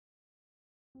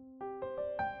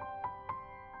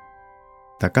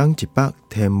逐天一百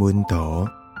天文图，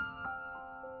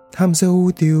探索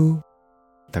宇宙。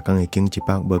逐天会经一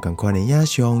百无同款的影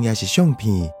像，也是相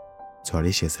片，带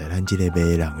你熟悉咱这个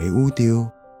迷人的宇宙。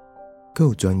更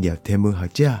有专业天文学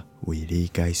者为你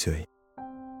解说。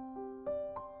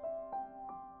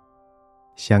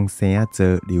双生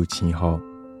仔座流星雨。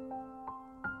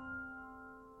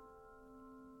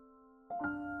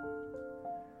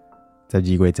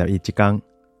12月11这天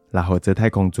，6号座太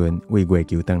空船为月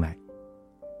球回来，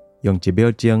用1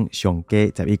秒钟上加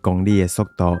11公里的速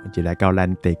度就来到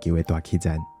咱地球的大气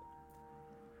层。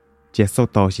这速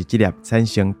度是这粒产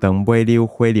生长尾流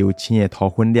火流星的土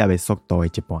粉粒的速度的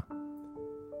一半。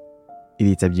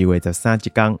伊伫12月13这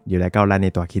天就来到咱的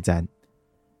大气层，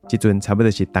这阵差不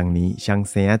多是当年双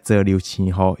生仔座流星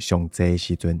雨上济的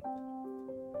时阵。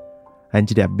咱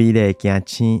这粒美丽的行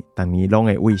星，当年拢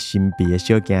会为神秘的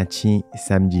小行星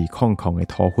3200的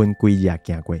土粉轨迹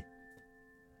行过。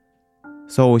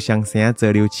所有双生仔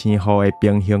座流星雨的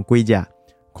平行轨迹，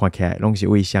看起来拢是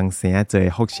为双生仔座的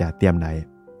辐射点来的。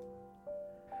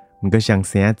不过双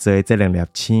生仔座的这两粒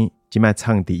星，即摆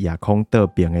藏伫夜空岛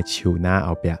边的树林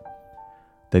后壁，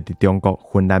就伫中国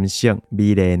云南省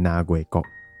美丽的那月国。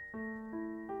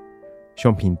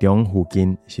相片中附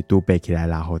近是拄爬起来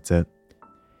6号座。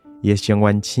伊的成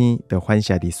员星就反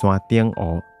射伫山顶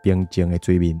湖平静的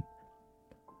水面。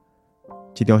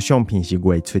这张相片是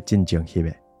月初进前翕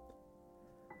的，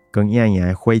光莹莹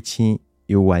的火星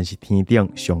犹原是天顶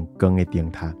上光的灯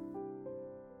塔。